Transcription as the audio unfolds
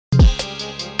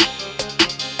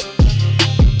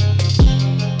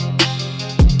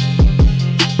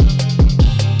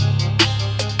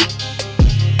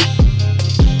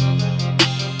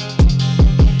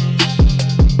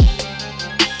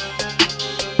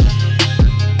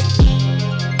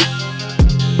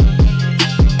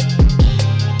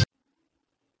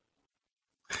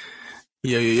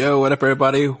Yo, what up,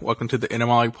 everybody? Welcome to the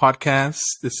Etymology Podcast.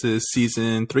 This is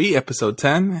Season 3, Episode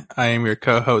 10. I am your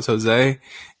co-host, Jose,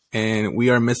 and we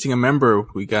are missing a member.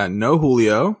 We got no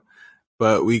Julio,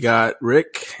 but we got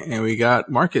Rick, and we got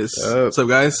Marcus. What's up,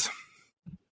 guys?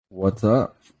 What's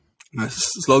up?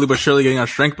 Slowly but surely getting our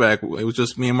strength back. It was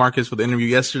just me and Marcus for the interview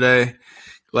yesterday.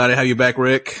 Glad to have you back,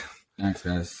 Rick. Thanks,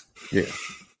 guys.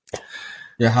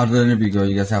 Yeah, how did the interview go?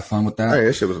 You guys have fun with that? Hey,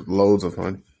 that shit was loads of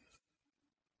fun.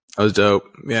 That was dope.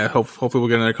 Yeah, hopefully we'll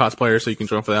get another cosplayer so you can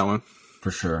join for that one.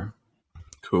 For sure.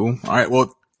 Cool. All right,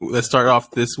 well, let's start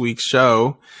off this week's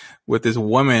show with this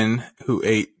woman who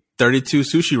ate 32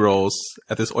 sushi rolls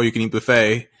at this all-you-can-eat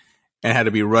buffet and had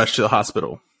to be rushed to the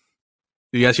hospital.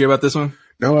 Did you guys hear about this one?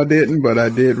 No, I didn't, but I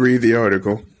did read the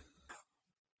article.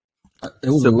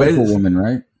 It was a local woman,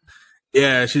 right?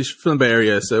 Yeah, she's from the Bay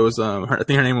Area. So it was, I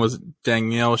think her name was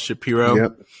Danielle Shapiro.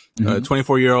 Yep.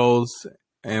 24-year-old,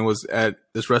 and was at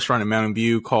this restaurant in Mountain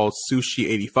View called Sushi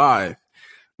 85.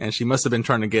 And she must have been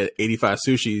trying to get 85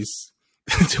 sushis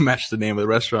to match the name of the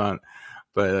restaurant.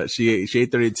 But she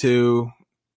ate 32,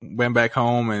 went back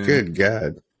home, and good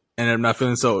God, ended up not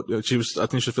feeling so. I think she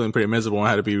was feeling pretty miserable and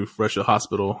had to be rushed to the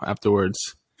hospital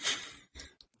afterwards.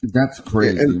 That's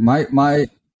crazy. Yeah,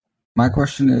 my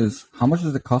question is, how much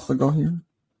does it cost to go here?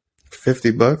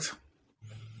 $50.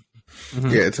 Mm-hmm.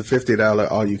 Yeah, it's a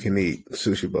 $50 all-you-can-eat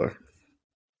sushi bar.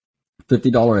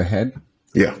 $50 a head?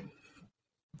 Yeah.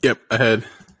 Yep, a head.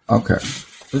 Okay.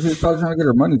 So she's probably trying to get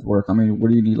her money's worth. I mean, what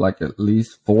do you need, like at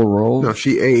least 4 rolls? No,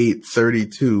 she ate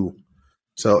 32.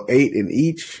 So 8 in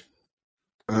each.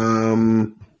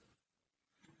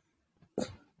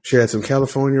 She had some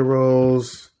California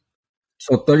rolls.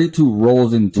 So 32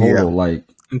 rolls in total,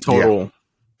 In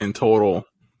total.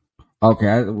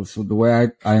 Okay, so the way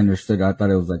I understood it, I thought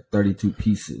it was like 32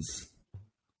 pieces.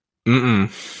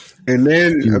 And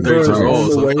then on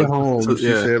the way home, she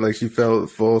said like she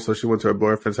felt full, so she went to her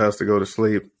boyfriend's house to go to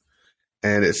sleep.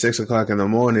 And at 6 o'clock in the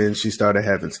morning, she started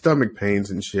having stomach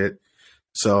pains and shit.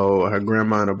 So her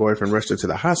grandma and her boyfriend rushed her to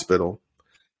the hospital.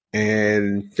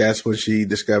 And that's when she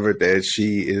discovered that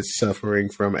she is suffering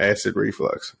from acid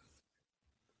reflux.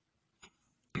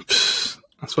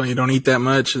 That's why you don't eat that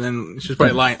much, and then she's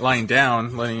probably lying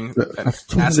down, letting that's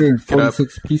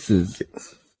 246 pieces.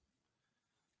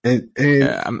 And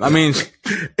I mean,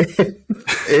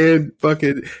 and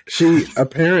fucking, she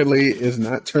apparently is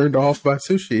not turned off by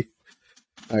sushi.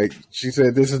 Like she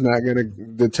said, this is not going to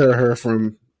deter her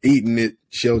from eating it.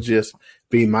 She'll just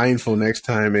be mindful next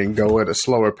time and go at a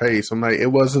slower pace. I'm like, it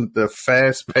wasn't the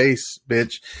fast pace,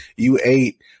 bitch. You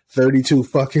ate 32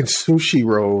 fucking sushi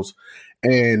rolls,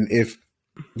 and if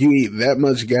you eat that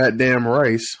much goddamn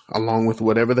rice, along with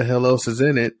whatever the hell else is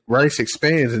in it, rice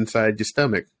expands inside your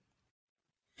stomach.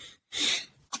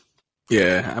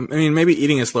 Yeah, I mean, maybe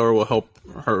eating it slower will help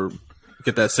her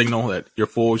get that signal that you're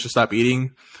full, you should stop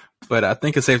eating. But I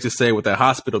think it's safe to say with that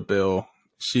hospital bill,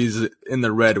 she's in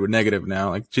the red with negative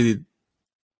now. Like, she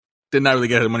did not really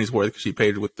get her money's worth because she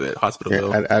paid with the hospital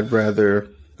bill. I'd rather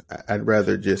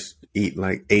just eat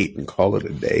like 8 and call it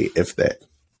a day, if that.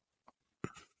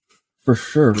 For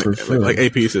sure. Like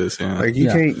 8 pieces. Yeah. Like you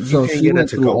can't. So she went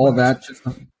through all that.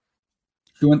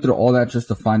 She went through all that just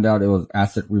to find out it was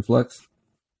acid reflux.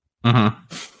 Yeah,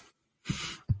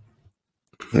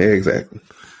 exactly.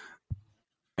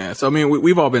 Yeah. So I mean,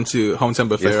 we've all been to Hometown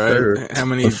Buffet, right? Sir. How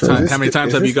many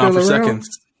times have you gone for seconds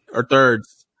or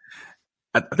thirds?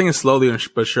 I think it's slowly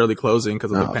but surely closing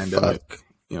because of the pandemic. Fuck.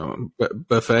 You know,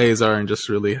 buffets aren't just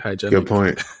really hygienic. Good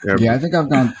point. Yeah, I think I've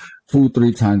gone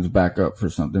 2-3 times back up for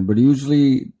something, but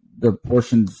usually the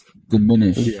portions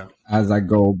diminish as I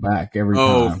go back every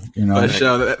time. You know,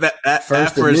 that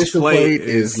first initial plate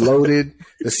is loaded.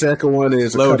 The second one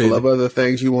is loaded. A couple of other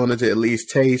things you wanted to at least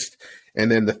taste,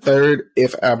 and then the third,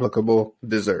 if applicable,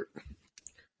 dessert.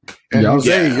 And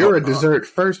Jose, you're a dessert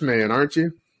first man, aren't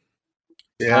you?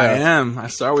 Yeah, I am. I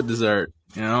start with dessert.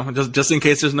 You know, just in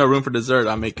case there's no room for dessert,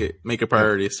 I make a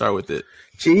priority. Start with it.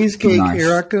 Cheesecake,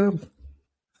 here I come.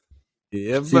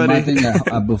 Yeah, See, my thing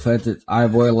at buffets, I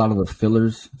avoid a lot of the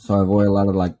fillers. So I avoid a lot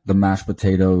of like the mashed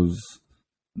potatoes.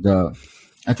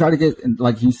 I try to get,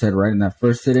 like you said, right in that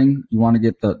first sitting, you want to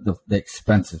get the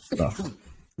expensive stuff.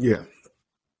 Yeah.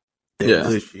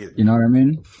 You know what I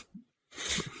mean?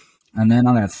 And then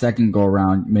on that second go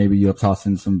around, maybe you'll toss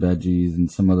in some veggies and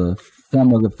some of the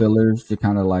fillers to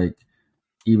kind of like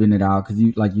even it out, because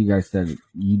like you guys said,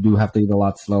 you do have to eat a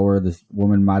lot slower. This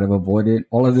woman might have avoided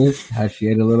all of this had she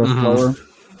ate a little slower.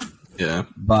 Yeah,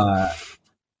 but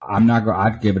I'm not going.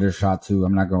 I'd give it a shot too.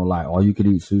 I'm not going to lie. All you could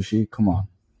eat sushi. Come on.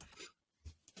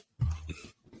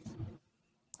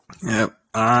 Yeah,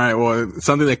 All right. Well,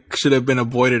 something that should have been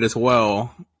avoided as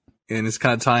well, and it's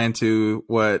kind of tying to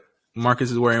what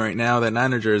Marcus is wearing right now, that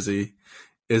Niner jersey,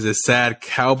 is a sad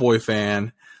Cowboy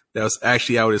fan that was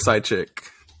actually out with his side chick.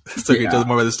 So can you tell us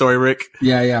more about the story, Rick?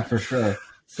 Yeah, for sure.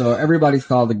 So everybody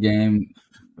saw the game,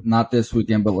 not this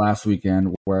weekend, but last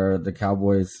weekend, where the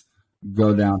Cowboys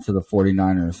go down to the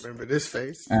 49ers. Remember this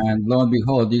face? And lo and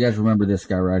behold, you guys remember this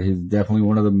guy, right? He's definitely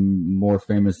one of the more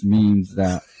famous memes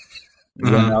that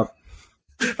went up.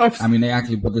 I mean, they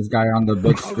actually put this guy on the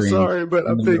big screen. I'm sorry, but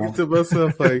I'm thinking to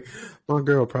myself, like, my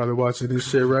girl probably watching this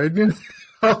shit right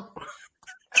now.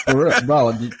 Bro,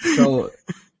 so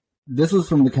this was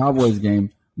from the Cowboys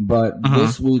game, but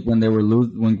this week when they were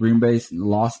when Green Bay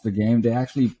lost the game, they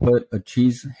actually put a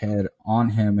cheese head on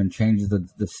him and changed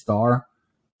the star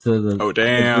to the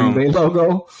Green Bay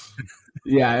logo.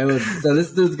 Yeah, it was. So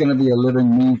this dude's gonna be a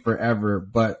living meme forever.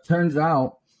 But turns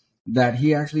out that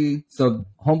he actually, so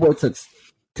homeboy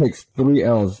takes 3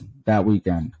 L's that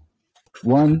weekend.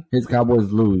 1, his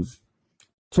Cowboys lose.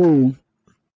 2,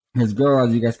 his girl,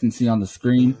 as you guys can see on the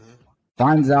screen,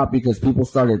 finds out because people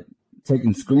started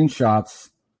taking screenshots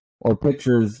or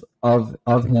pictures of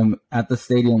him at the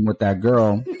stadium with that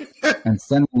girl and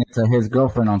sending it to his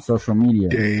girlfriend on social media.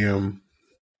 Damn.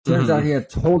 Turns out he had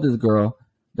told his girl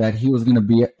that he was going to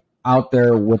be out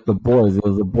there with the boys. It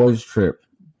was a boys' trip.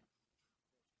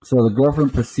 So the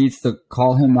girlfriend proceeds to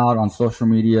call him out on social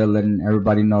media, letting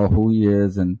everybody know who he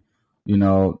is and, you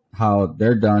know, how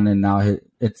they're done. And now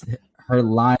it's her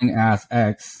lying ass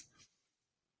ex.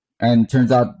 And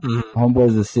turns out homeboy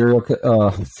is a serial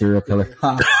killer.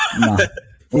 Nah.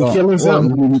 He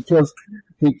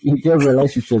kills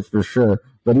relationships for sure,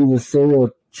 but he's a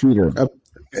serial cheater.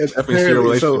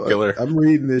 Apparently, I'm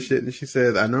reading this shit, and she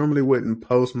says, I normally wouldn't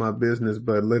post my business,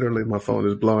 but literally my phone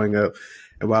is blowing up.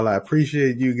 And while I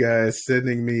appreciate you guys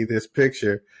sending me this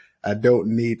picture, I don't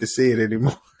need to see it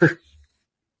anymore.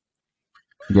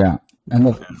 Yeah. And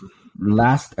the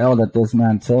last L that this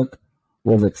man took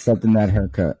was accepting that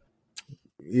haircut.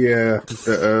 Yeah.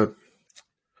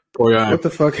 What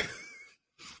the fuck?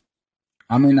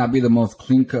 I may not be the most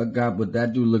clean-cut guy, but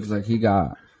that dude looks like he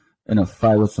got in a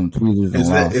fight with some tweezers.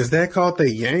 Is that called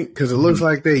the yank? Because it looks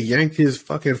like they yanked his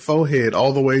fucking forehead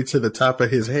all the way to the top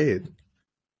of his head.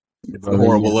 It's a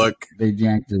horrible look. They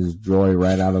yanked his joy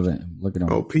right out of it. Look at him.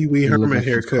 Oh, Pee Wee Herman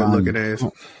haircut looking ass.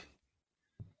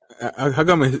 How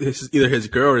come either his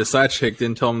girl or his side chick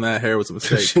didn't tell him that hair was a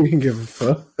mistake? She didn't give a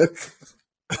fuck.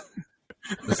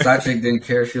 The side chick didn't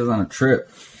care. She was on a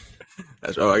trip.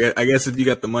 That's, I guess if you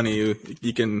got the money,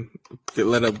 you can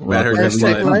let a bad haircut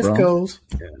slide. Life goes.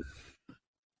 Yeah.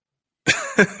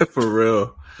 For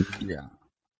real. Yeah.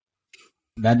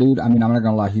 That dude, I mean, I'm not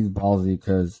going to lie, he's ballsy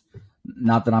because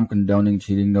not that I'm condoning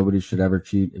cheating. Nobody should ever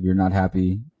cheat. If you're not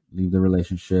happy, leave the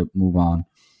relationship, move on.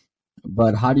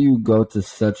 But how do you go to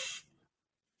such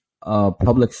a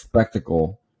public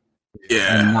spectacle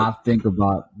and not think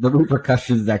about the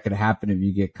repercussions that could happen if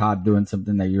you get caught doing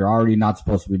something that you're already not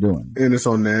supposed to be doing? And it's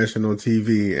on national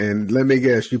TV. And let me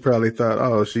guess, you probably thought,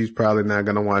 oh, she's probably not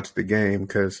going to watch the game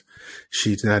because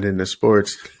she's not into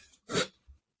sports.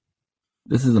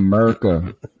 This is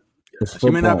America.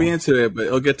 She may not be into it, but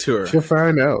it'll get to her. She'll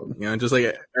find out. You know, just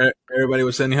like everybody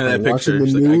was sending her that picture.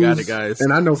 She's like, I got it, guys.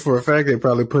 And I know for a fact they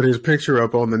probably put his picture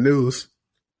up on the news.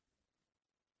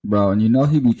 Bro, and you know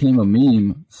he became a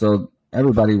meme, so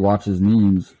everybody watches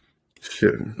memes.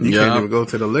 Shit. You can't even go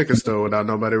to the liquor store without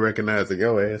nobody recognizing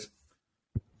your ass.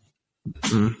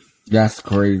 Mm-hmm. That's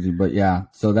crazy, but yeah.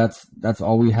 So that's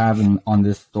all we have on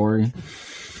this story.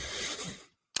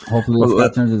 Hopefully this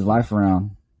guy turns his life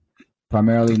around.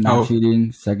 Primarily not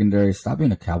cheating. Secondary, stop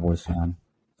being a Cowboys fan.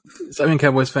 Stop being a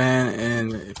Cowboys fan,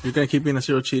 and if you're going to keep being a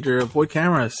serial cheater, avoid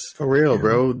cameras. For real,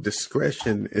 bro.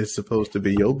 Discretion is supposed to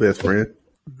be your best friend.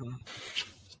 Mm-hmm.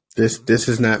 This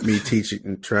is not me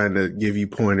teaching, trying to give you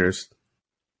pointers.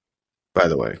 By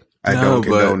the way, I don't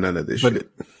condone none of this shit.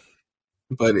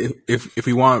 But if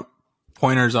we want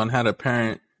pointers on how to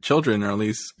parent children, or at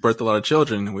least birth a lot of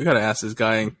children, we got to ask this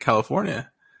guy in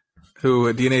California, who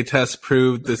a DNA test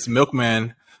proved this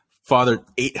milkman fathered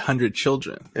 800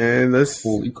 children. And let's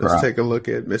take a look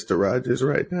at Mr. Rogers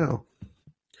right now.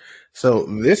 So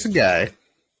this guy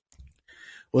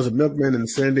was a milkman in the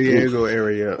San Diego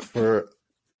area for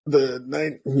the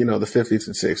 50s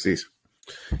and 60s.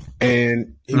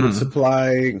 And he would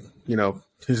supply,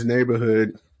 his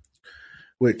neighborhood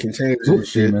with containers and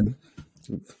shit.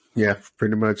 Yeah,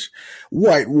 pretty much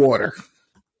white water.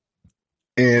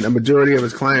 And a majority of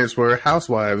his clients were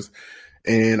housewives,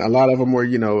 and a lot of them were,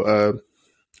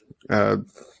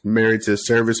 married to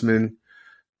servicemen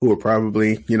who were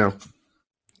probably,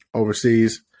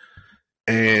 overseas.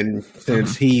 And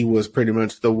since he was pretty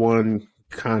much the one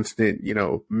constant,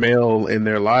 male in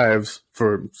their lives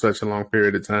for such a long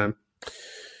period of time,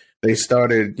 they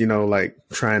started, like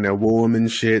trying to woo him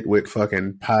and shit with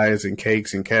fucking pies and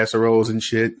cakes and casseroles and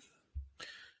shit.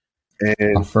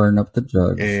 And offering up the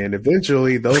drugs. And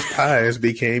eventually those pies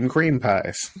became cream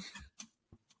pies.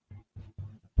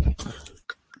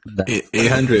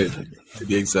 800 to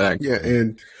be exact. Yeah,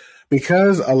 and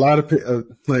because a lot of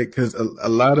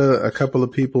a couple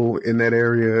of people in that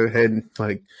area had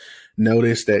like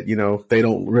noticed that they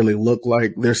don't really look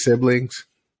like their siblings,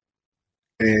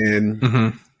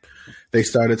 and they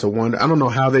started to wonder. I don't know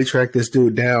how they tracked this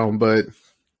dude down, but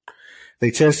they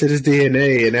tested his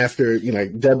DNA, and after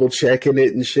double checking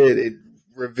it and shit, it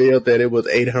revealed that it was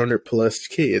 800 plus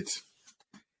kids.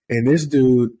 And this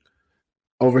dude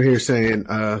over here saying,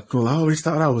 well, I always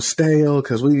thought I was stale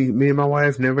because me and my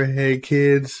wife never had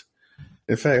kids.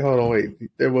 In fact, hold on, wait.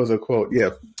 There was a quote.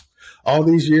 Yeah. All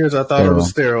these years I thought I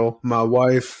was sterile. My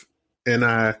wife and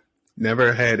I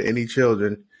never had any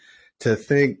children. To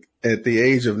think at the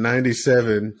age of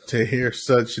 97 to hear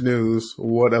such news,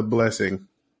 what a blessing.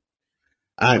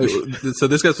 So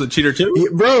this guy's a cheater too? Yeah,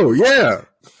 bro, yeah.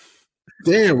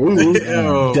 Damn, we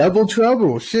double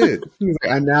trouble. Shit.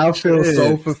 I now feel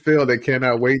so fulfilled and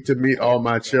cannot wait to meet all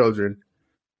my children.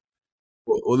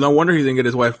 Well, no wonder he didn't get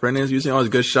his wife pregnant. He's using all his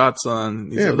good shots on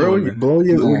these other bro. women.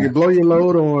 When you blow your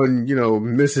load on,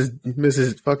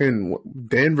 Mrs. fucking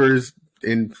Danvers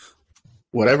in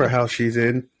whatever house she's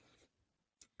in,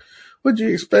 what'd you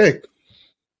expect?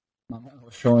 My man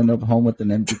was showing up home with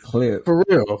an empty clip. For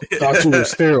real. Thought you were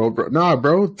sterile, bro. Nah,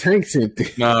 bro. Tank's empty.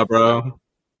 Nah, bro.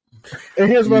 And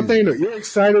here's my thing, though. You're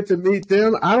excited to meet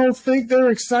them. I don't think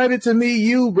they're excited to meet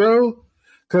you, bro.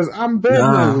 Because I'm betting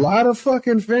a lot of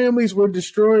fucking families were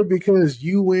destroyed because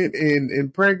you went and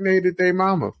impregnated their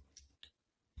mama.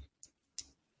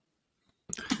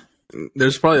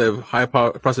 There's probably a high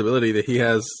possibility that he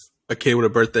has a kid with a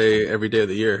birthday every day of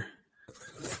the year.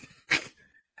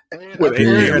 With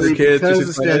because of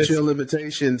the statute of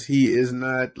limitations, he is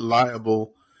not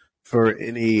liable for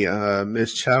any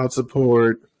missed child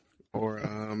support or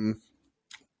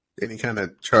any kind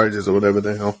of charges or whatever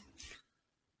the hell.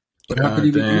 But how could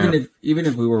he be, even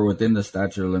if we were within the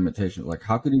statute of limitations, like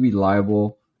how could he be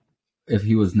liable if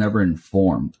he was never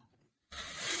informed?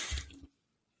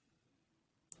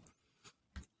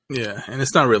 Yeah, and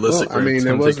it's not realistic. Well, I mean,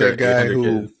 there was that guy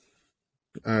who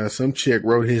some chick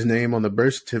wrote his name on the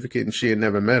birth certificate and she had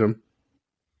never met him.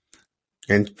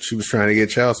 And she was trying to get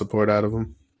child support out of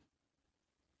him.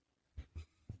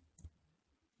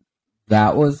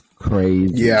 That was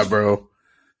crazy. Yeah, bro.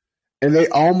 And they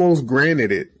almost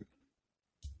granted it.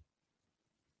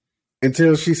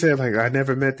 Until she said, like, I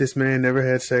never met this man, never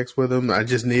had sex with him. I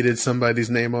just needed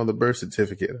somebody's name on the birth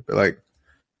certificate. I'd be like,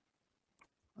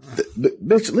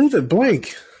 bitch, leave it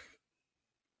blank.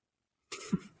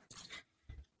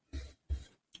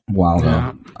 Wow,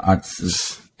 yeah.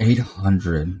 That's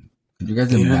 800. Could you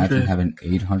guys imagine having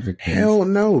 800 kids? Hell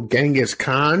no, Genghis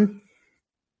Khan.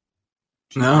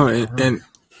 No, and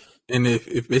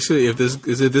if this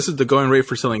is the going rate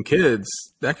for selling kids,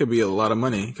 that could be a lot of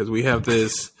money because we have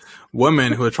this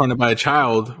woman who is trying to buy a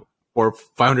child for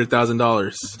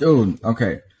 $500,000. Dude,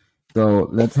 okay, so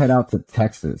let's head out to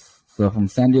Texas. So from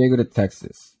San Diego to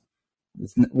Texas,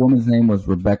 this woman's name was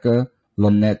Rebecca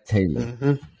Lynette Taylor.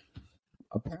 Mm-hmm.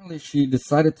 Apparently, she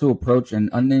decided to approach an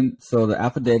unnamed. So the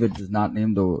affidavit does not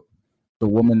name the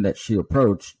woman that she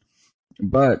approached,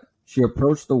 but she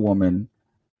approached the woman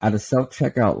at a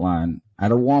self-checkout line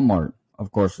at a Walmart.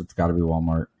 Of course, it's got to be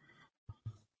Walmart.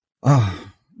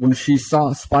 When she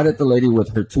spotted the lady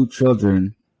with her two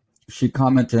children, she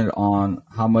commented on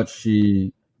how much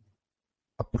she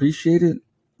appreciated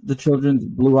the children's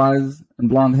blue eyes and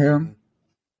blonde hair.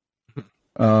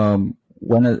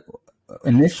 When it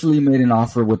initially made an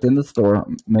offer within the store,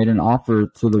 made an offer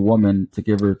to the woman to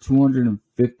give her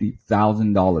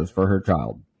 $250,000 for her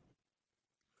child.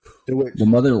 The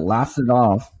mother laughed it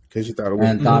off because she thought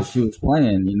thought she was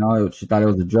playing. She thought it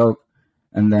was a joke,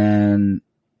 and then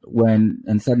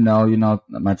said no,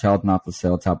 my child's not for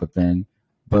sale type of thing.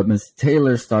 But Miss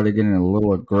Taylor started getting a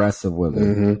little aggressive with it.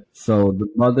 Mm-hmm. So the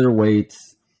mother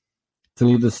waits to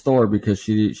leave the store because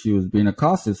she was being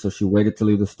accosted. So she waited to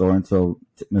leave the store until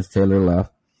Miss Taylor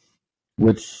left,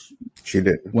 which she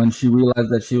did. When she realized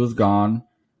that she was gone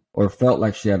or felt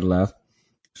like she had left,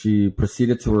 she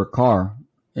proceeded to her car.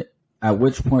 At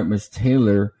which point, Miss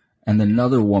Taylor and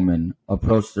another woman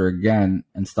approached her again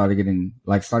and started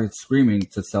screaming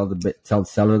to sell her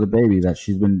the baby, that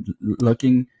she's been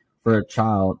looking for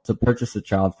to purchase a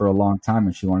child for a long time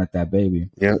and she wanted that baby.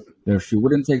 Yep. If she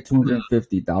wouldn't take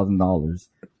 $250,000,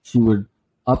 she would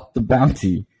up the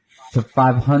bounty to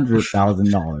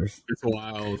 $500,000. It's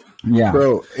wild. Yeah,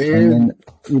 bro. And then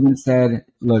even said,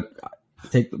 "Look,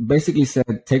 take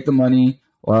the money,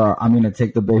 or I'm gonna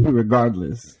take the baby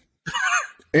regardless."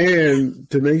 And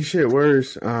to make shit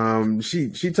worse,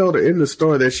 she told her in the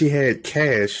store that she had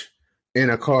cash in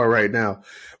a car right now,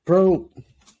 bro.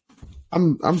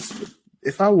 I'm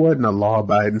if I wasn't a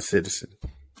law-abiding citizen,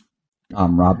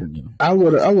 I'm robbing you. I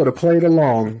would have played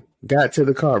along, got to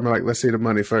the car, I'm like, let's see the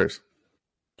money first.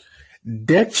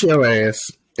 Decked your ass,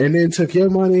 and then took your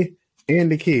money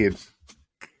and the kids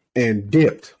and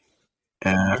dipped.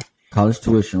 College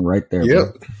tuition right there.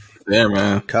 Yep. Bro. Yeah,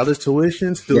 man. College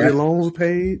tuition, student loans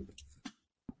paid.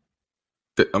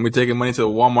 I'm taking money to the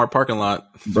Walmart parking lot.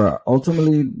 Bro,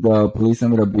 ultimately, the police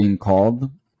ended up being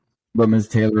called, but Ms.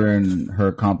 Taylor and her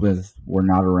accomplice were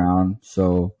not around.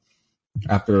 So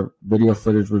after video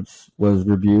footage was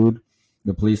reviewed,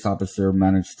 the police officer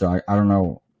managed to, I don't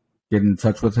know, get in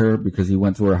touch with her because he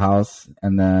went to her house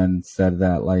and then said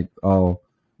that, like, oh,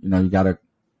 you got to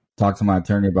talk to my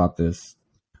attorney about this.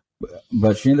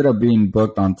 But she ended up being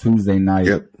booked on Tuesday night.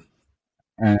 Yep.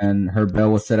 And her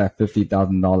bail was set at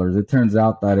 $50,000. It turns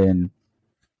out that in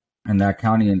that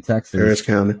county in Texas, Harris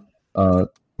County,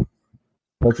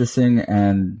 purchasing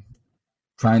and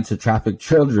trying to traffic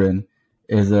children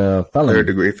is a felony.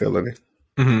 3rd-degree felony.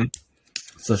 Mm-hmm.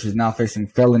 So she's now facing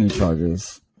felony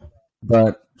charges.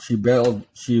 But she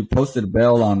posted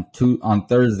bail on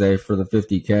Thursday for the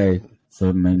 $50K. So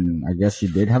I mean, I guess she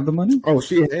did have the money. Oh,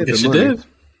 she had the money. She did.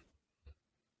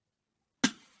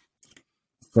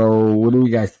 So what do you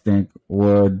guys think?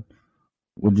 Would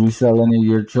you sell any of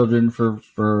your children for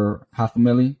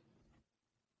 $500,000?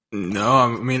 No, I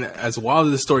mean, as wild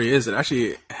as this story is, it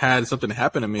actually had something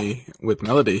happen to me with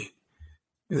Melody.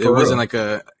 It wasn't like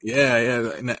and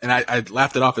I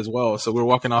laughed it off as well. So we were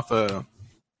walking off a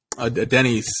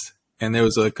Denny's, and there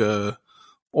was like a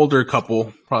older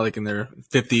couple, probably like in their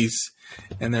 50s,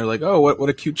 and they're like, "Oh, what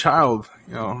a cute child!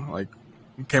 Like,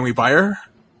 can we buy her?"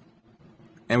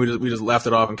 And we just laughed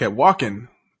it off and kept walking.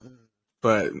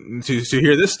 But to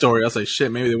hear this story, I was like,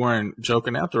 shit, maybe they weren't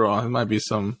joking after all. It might be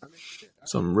some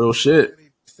real shit.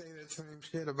 Say that same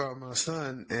shit about my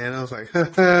son, and I was like,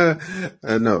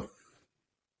 no.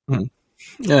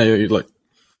 Yeah, you're like,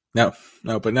 no,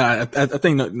 but no. I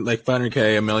think like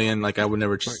 $500K, $1 million. Like, I would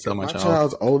never just sell my child. My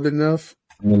child's old enough.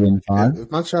 $1.5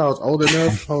 If my child's old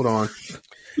enough, hold on.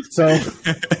 So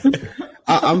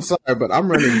I'm sorry, but I'm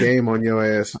running game on your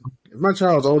ass. If my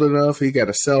child's old enough, he got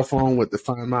a cell phone with the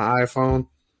Find My iPhone,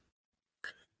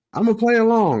 I'm going to play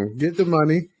along, get the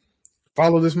money,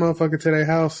 follow this motherfucker to their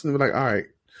house, and be like, all right,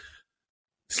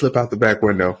 slip out the back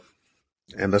window,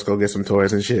 and let's go get some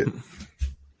toys and shit.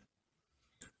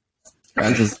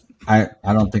 I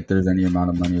don't think there's any amount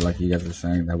of money, like you guys are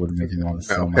saying, that would make me want to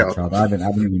sell my child. I haven't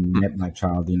even met my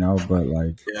child, but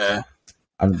like, yeah,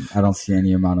 I don't see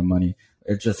any amount of money.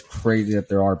 It's just crazy that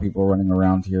there are people running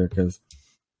around here because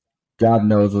God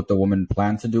knows what the woman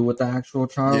planned to do with the actual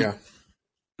child. Yeah.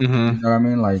 Mm-hmm. You know what I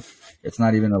mean? Like, it's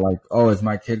not even is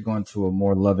my kid going to a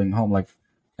more loving home? Like,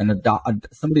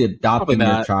 somebody adopting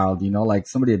your child, like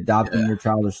somebody adopting your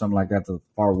child or something like that's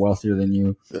far wealthier than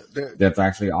you. That's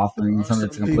actually offering something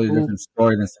that's a completely different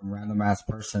story than some random ass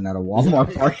person at a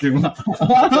Walmart parking lot.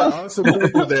 There are some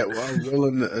people that are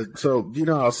willing to, so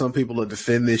how some people will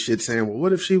defend this shit saying, well,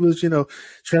 what if she was,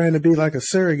 trying to be like a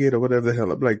surrogate or whatever the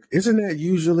hell? I'm like, isn't that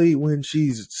usually when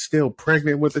she's still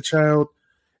pregnant with the child?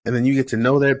 And then you get to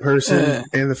know that person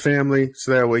and the family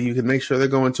so that way you can make sure they're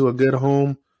going to a good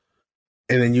home.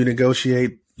 And then you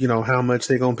negotiate, how much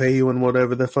they're going to pay you and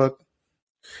whatever the fuck.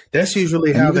 That's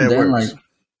usually how that works.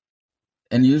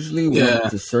 And usually when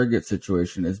it's a surrogate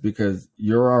situation, it's because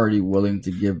you're already willing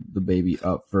to give the baby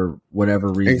up for whatever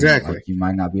reason. Exactly. Like, you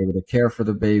might not be able to care for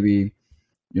the baby.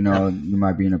 You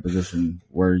might be in a position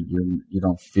where you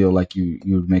don't feel like you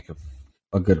would make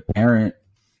a good parent.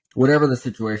 Whatever the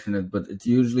situation is, but it's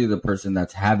usually the person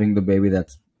that's having the baby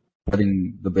that's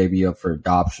putting the baby up for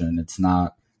adoption. It's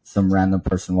not some random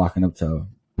person walking up to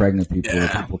pregnant people or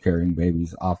people carrying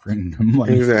babies offering them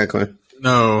money. Exactly.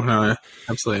 No,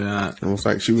 absolutely not. Almost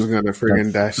like she was going to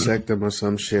friggin' dissect them or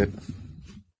some shit.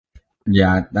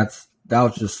 Yeah, that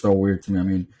was just so weird to me. I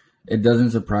mean, it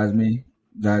doesn't surprise me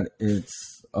that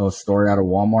it's a story out of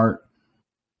Walmart.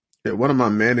 Yeah, one of my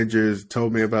managers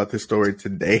told me about this story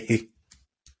today.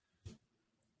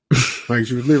 Like,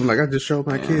 she was living like, I just showed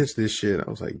my kids this shit. I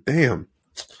was like, damn,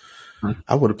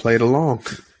 I would have played along.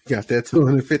 Got that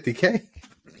 $250K.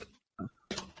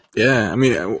 Yeah, I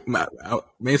mean,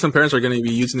 maybe some parents are going to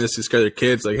be using this to scare their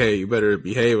kids. Like, hey, you better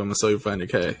behave. I'm going to sell you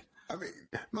 $500K. I mean,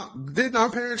 didn't our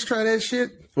parents try that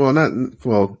shit? Well, not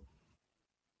well.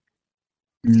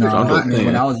 No, I mean,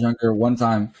 when I was younger, one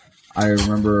time I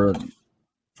remember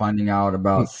finding out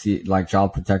about like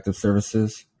Child Protective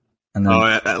Services, and then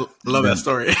I love that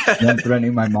story. Then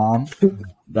threatening my mom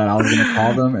that I was going to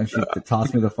call them, and she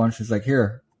tossed me the phone. She's like,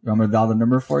 "Here, I'm going to dial the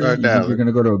number for you. You think you're going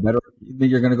to go to a better? You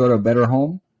think you're going to go to a better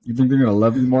home? You think they're going to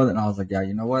love you more than?" I was like, "Yeah,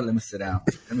 you know what? Let me sit down.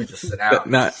 Let me just sit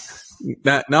down."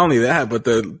 Not only that, but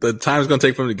the time it's gonna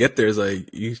take for them to get there is like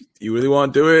you really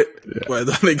want to do it, but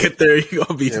when they get there, you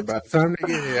gonna be by the time they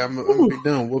get here, I'm gonna be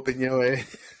done whooping your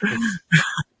ass.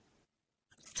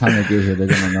 Time they get here, they're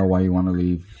gonna know why you want to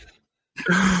leave.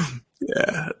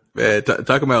 Yeah, man.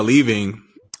 Talking about leaving,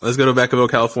 let's go to Vacaville,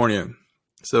 California.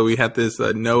 So we had this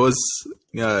Noah's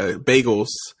Bagels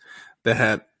that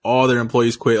had all their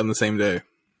employees quit on the same day.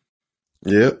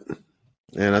 Yep,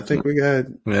 and I think we got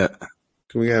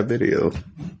video.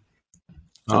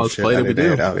 Oh, let's play the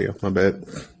video. Audio. My bad.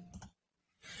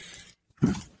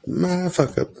 My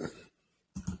fuck up.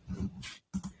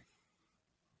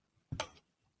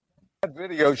 That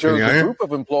video shows a group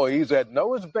of employees at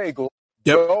Noah's Bagel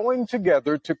going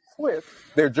together to quit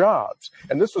their jobs.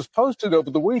 And this was posted over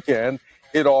the weekend.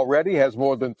 It already has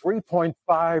more than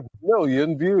 3.5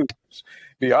 million views.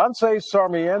 Beyonce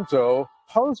Sarmiento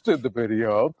posted the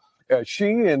video.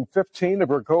 She and 15 of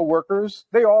her co-workers,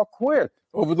 they all quit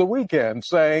over the weekend,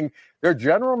 saying their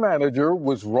general manager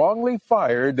was wrongly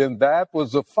fired, and that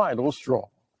was the final straw.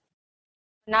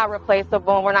 Not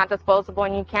replaceable, we're not disposable,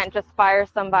 and you can't just fire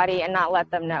somebody and not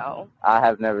let them know. I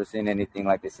have never seen anything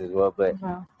like this as well, but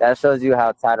that shows you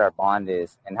how tight our bond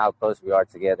is and how close we are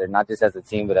together, not just as a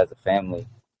team, but as a family.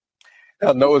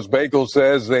 Now, Noah's Bagel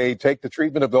says they take the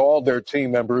treatment of all their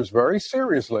team members very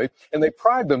seriously, and they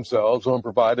pride themselves on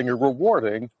providing a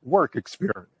rewarding work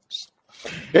experience.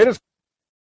 I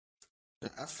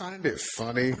find it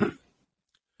funny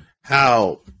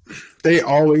how they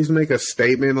always make a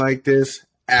statement like this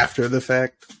after the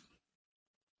fact.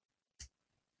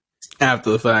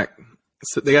 After the fact.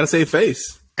 So they got to save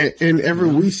face.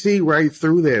 And we see right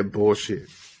through that bullshit.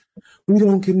 We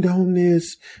don't condone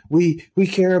this. We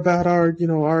care about our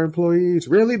employees.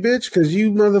 Really, bitch? Because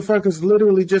you motherfuckers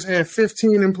literally just had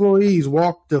 15 employees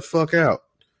walk the fuck out.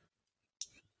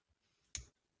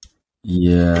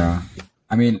 Yeah.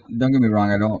 I mean, don't get me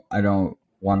wrong. I don't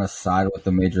want to side with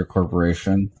the major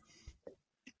corporation,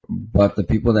 but the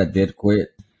people that did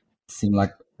quit seem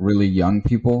like really young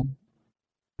people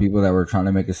that were trying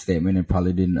to make a statement and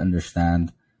probably didn't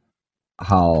understand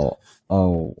how a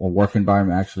work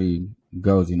environment actually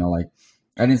goes. Like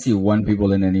I didn't see one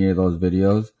people in any of those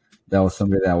videos that was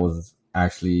somebody that was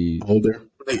actually older,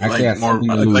 like more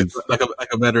like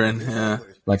a veteran, yeah,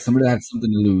 like somebody that had something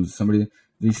to lose.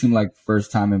 These seem like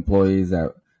first time employees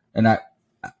and I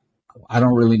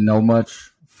don't really know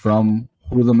much from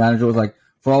who the manager was. Like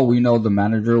for all we know, the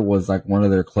manager was like one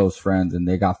of their close friends, and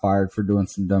they got fired for doing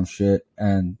some dumb shit.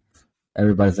 And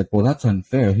everybody's like, "Well, that's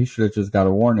unfair. He should have just got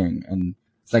a warning." And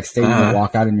it's like stating to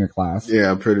walk out in your class.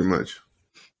 Yeah, pretty much.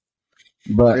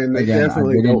 But and they again,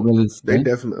 they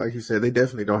definitely, like you said, they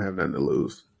definitely don't have nothing to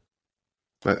lose.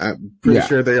 But I'm pretty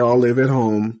sure they all live at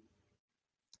home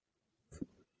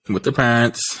with their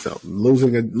parents. So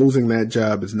losing that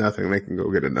job is nothing. They can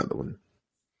go get another one.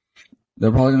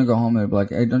 They're probably gonna go home and be like,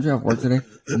 "Hey, don't you have work today?"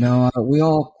 No, we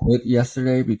all quit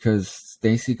yesterday because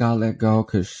Stacy got let go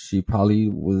because she probably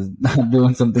was not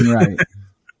doing something right,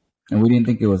 and we didn't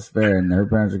think it was fair. And her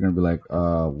parents are gonna be like,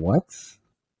 what?"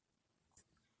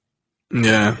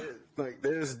 Yeah. Like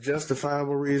there's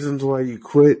justifiable reasons why you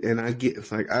quit, and I get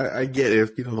I get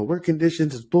it. The work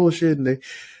conditions is bullshit, and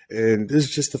this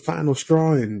is just the final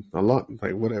straw, and a lot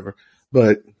like whatever.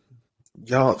 But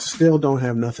y'all still don't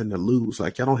have nothing to lose.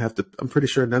 Like y'all don't have to. I'm pretty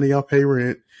sure none of y'all pay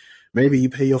rent. Maybe you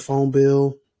pay your phone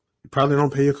bill. You probably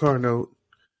don't pay your car note.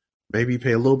 Maybe you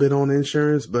pay a little bit on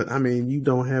insurance, but I mean you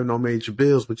don't have no major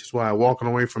bills, which is why walking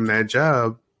away from that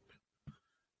job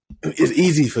is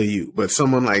easy for you. But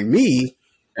someone like me,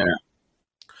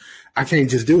 I can't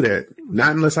just do that.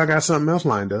 Not unless I got something else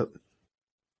lined up.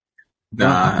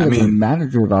 Nah, I mean,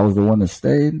 manager, if I was the one that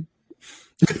stayed,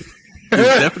 you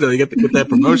definitely get that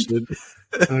promotion.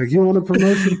 You want a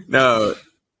promotion? No,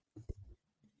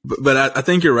 but I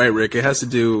think you're right, Rick. It has to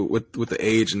do with the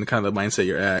age and the kind of the mindset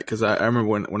you're at. Because I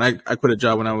remember when I quit a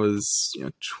job when I was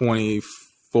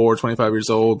 24, 25 years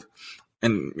old,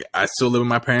 and I still live with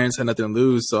my parents, had nothing to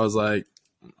lose, so I was like,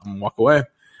 I'm gonna walk away.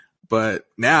 But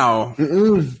now, can't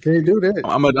do that.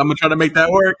 I'm gonna try to make that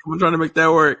work. I'm trying to make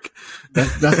that work.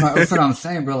 That's what I'm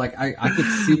saying, bro. Like I could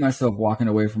see myself walking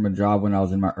away from a job when I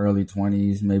was in my early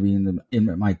 20s, maybe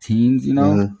in my teens,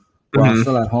 where I'm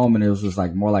still at home, and it was just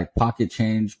like more like pocket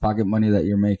change, pocket money that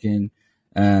you're making,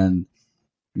 and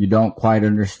you don't quite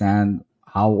understand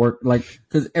how work, like,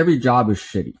 because every job is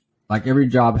shitty. Like, every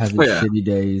job has its shitty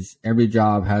days. Every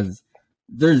job has,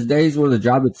 there's days where the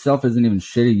job itself isn't even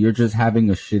shitty. You're just having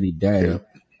a shitty day. Yeah.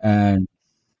 And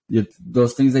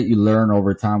those things that you learn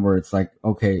over time where it's like,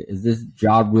 okay, is this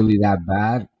job really that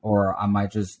bad? Or am I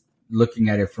just looking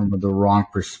at it from the wrong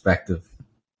perspective?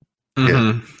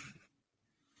 Mm-hmm.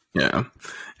 Yeah.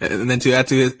 And then to add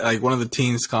to it, like one of the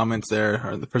team's comments there,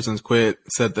 or the person's quit,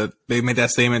 said that they made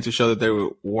that statement to show that they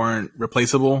weren't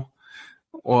replaceable.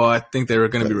 Well, I think they were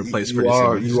going to be replaced pretty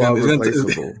soon. You are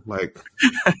replaceable. Like,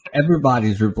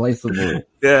 everybody's replaceable.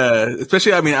 Yeah,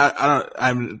 especially. I mean,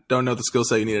 I don't know the skill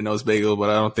set you need a nose bagel, but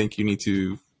I don't think you need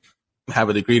to have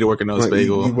a degree to work a nose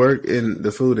bagel. You work in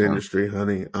the food industry,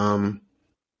 honey.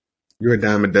 You're a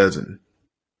dime a dozen.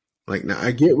 Like, now,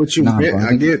 I get what you get.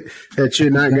 I get that you're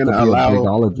not going to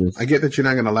allow. I get that you're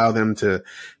not going to allow them to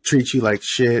treat you like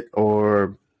shit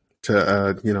or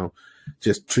to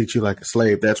just treat you like a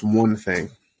slave. That's one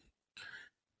thing.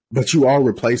 But you are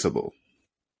replaceable.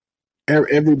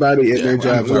 Everybody at their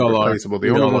jobs are replaceable. The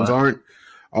only ones are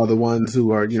the ones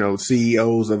who are,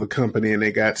 CEOs of a company and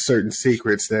they got certain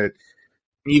secrets that.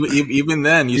 Even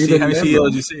then, you see how many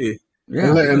CEOs you see.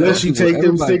 Yeah, unless you take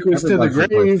them secrets to the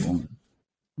grave.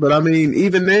 But I mean,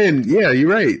 even then, yeah, you're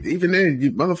right. Even then,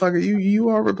 motherfucker, you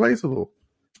are replaceable.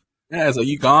 Yeah, so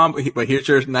you gone, but here's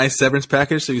your nice severance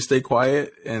package, so you stay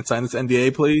quiet and sign this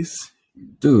NDA, please.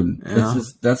 Dude,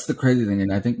 that's the crazy thing,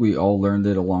 and I think we all learned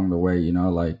it along the way.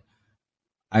 Like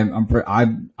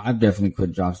I've definitely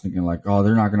quit jobs thinking like, oh,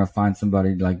 they're not gonna find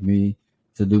somebody like me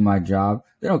to do my job.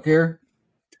 They don't care.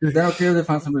 They don't care if they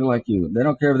find somebody like you. They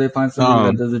don't care if they find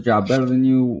somebody that does a job better than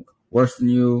you, worse than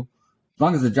you. As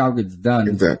long as the job gets done,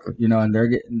 exactly. And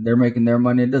they're making their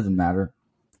money, it doesn't matter.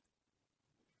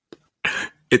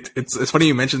 It's funny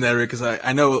you mentioned that, Rick, because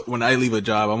I know when I leave a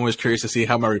job, I'm always curious to see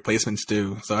how my replacements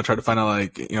do. So I try to find out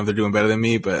if they're doing better than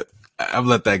me, but I've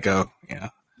let that go. Yeah,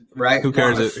 right. Who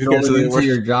cares? Who cares into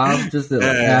your job? Just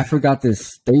I forgot this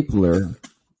stapler.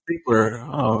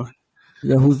 Oh,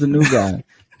 yeah. Who's the new guy?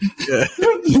 Yeah.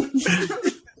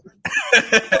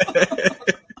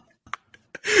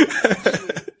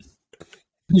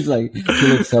 He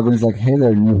looks up and he's like, "Hey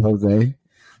there, new Jose."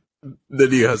 The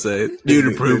new Jose, new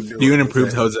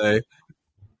improved Jose.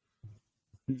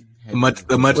 Much.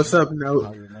 What's up,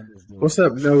 What's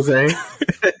up, Nose?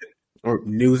 Or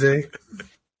Newsy?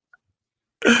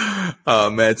 Oh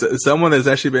man, someone that's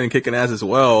actually been kicking ass as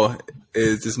well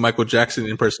is this Michael Jackson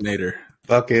impersonator.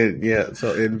 Fucking yeah!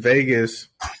 So in Vegas,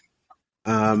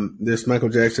 this Michael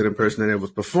Jackson impersonator was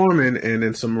performing, and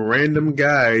then some random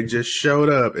guy just showed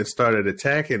up and started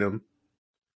attacking him.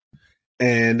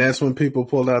 And that's when people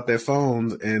pulled out their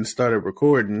phones and started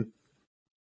recording.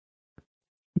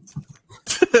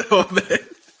 Oh, man.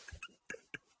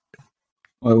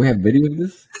 Oh, we have video of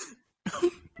this?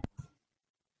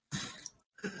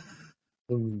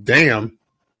 Damn.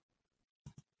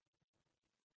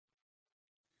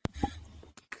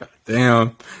 God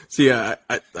damn. See, I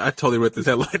totally read this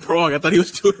headline wrong. I thought he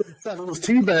was doing it. I thought it was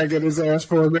teabagging his ass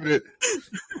for a minute.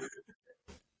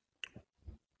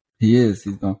 He is.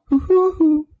 He's going.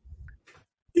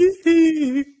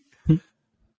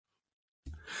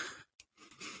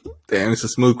 Damn, it's a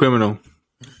smooth criminal.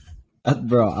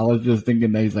 Bro, I was just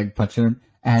thinking that he's like punching him.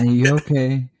 Annie, you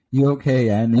okay? You okay,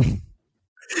 Annie?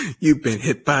 You've been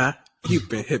hit by. He's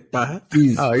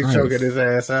choking his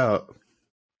ass out.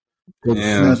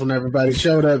 Yeah. That's when everybody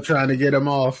showed up trying to get him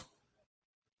off.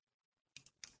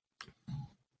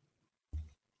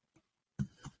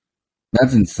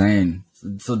 That's insane.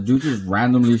 So dude just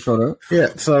randomly showed up? Yeah,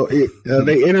 so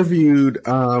they interviewed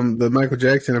the Michael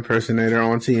Jackson impersonator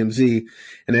on TMZ,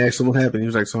 and they asked him what happened. He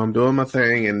was like, so I'm doing my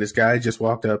thing, and this guy just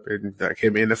walked up and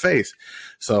hit me in the face.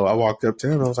 So I walked up to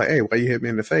him, and I was like, hey, why you hit me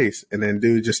in the face? And then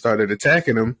dude just started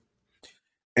attacking him,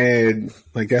 and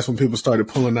that's when people started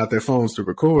pulling out their phones to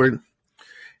record. And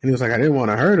he was like, I didn't want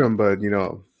to hurt him, but,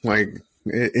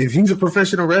 he's a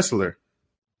professional wrestler.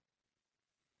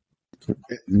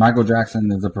 Michael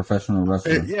Jackson is a professional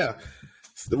wrestler. Yeah,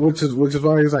 which is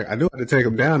why he's like, I knew I had to take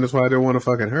him down. That's why I didn't want to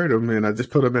fucking hurt him, and I just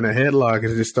put him in a headlock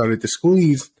and just started to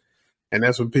squeeze. And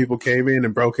that's when people came in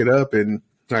and broke it up, and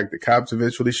the cops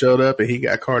eventually showed up, and he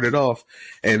got carted off.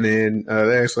 And then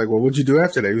they asked well, what'd you do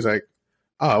after that? He was like,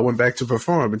 oh, I went back to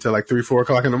perform until 3-4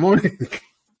 o'clock in the morning.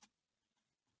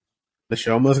 The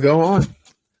show must go on.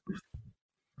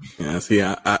 Yeah, see,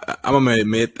 I'm gonna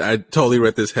admit I totally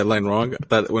read this headline wrong. I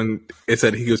thought when it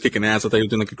said he was kicking ass, I thought he was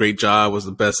doing a great job, was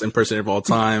the best impersonator of all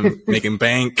time, making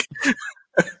bank.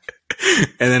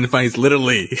 And then finally he's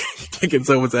literally kicking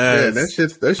someone's ass. Yeah,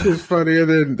 that's just funnier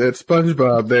than that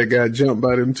SpongeBob that got jumped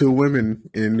by them 2 women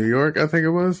in New York, I think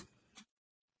it was.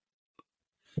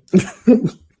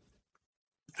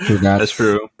 That's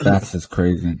true. That's just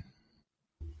crazy.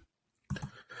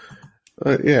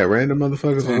 Yeah, random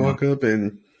motherfuckers will walk up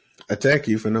and attack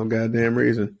you for no goddamn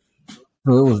reason.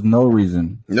 There was no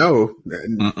reason. No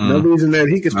reason that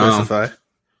he could specify.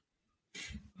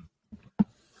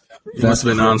 He must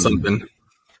have been on something.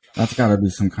 That's got to be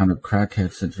some kind of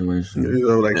crackhead situation. He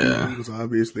was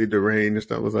obviously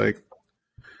deranged. I was like,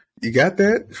 you got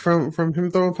that from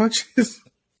him throwing punches?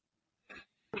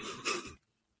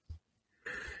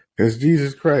 Because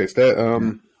Jesus Christ, that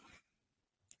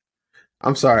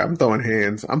I'm sorry, I'm throwing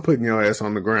hands. I'm putting your ass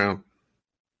on the ground.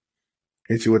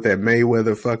 Hit you with that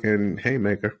Mayweather fucking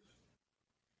haymaker.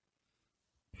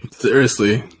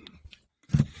 Seriously.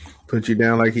 Put you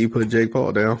down like he put Jake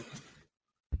Paul down.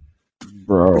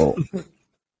 Bro.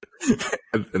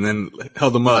 And then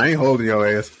held him up. I ain't holding your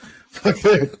ass. Fuck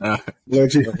that.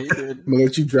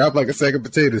 Let you drop like a sack of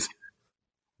potatoes.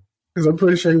 Because I'm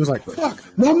pretty sure he was like, fuck,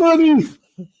 no money.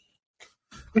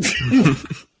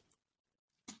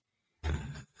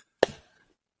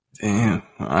 Damn.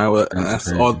 All right, well,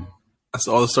 that's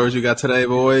all the stories we got today,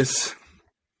 boys.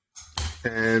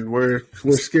 And we're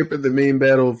skipping the meme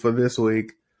battle for this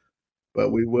week,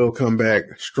 but we will come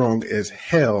back strong as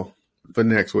hell for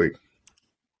next week.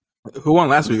 Who won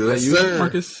last week? Was that you,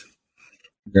 Marcus?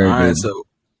 Very all right, good.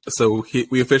 so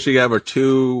we officially have our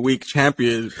 2-week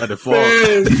champion by default.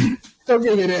 Man, don't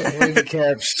give me that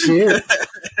handicap shit.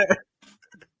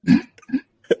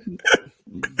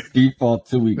 Default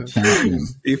 2-week champion.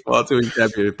 Default 2-week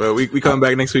champion. But we come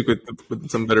back next week with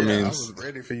some better memes. I was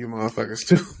ready for you motherfuckers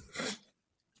too.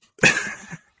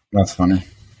 That's funny.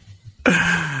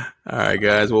 All right,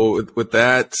 guys. Well, with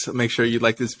that, make sure you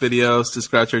like this video.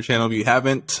 Subscribe to our channel if you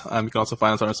haven't. You can also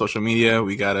find us on our social media.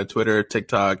 We got a Twitter,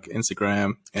 TikTok,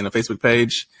 Instagram, and a Facebook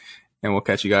page. And we'll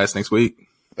catch you guys next week.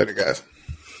 Later, guys.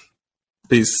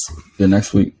 Peace. See you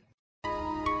next week.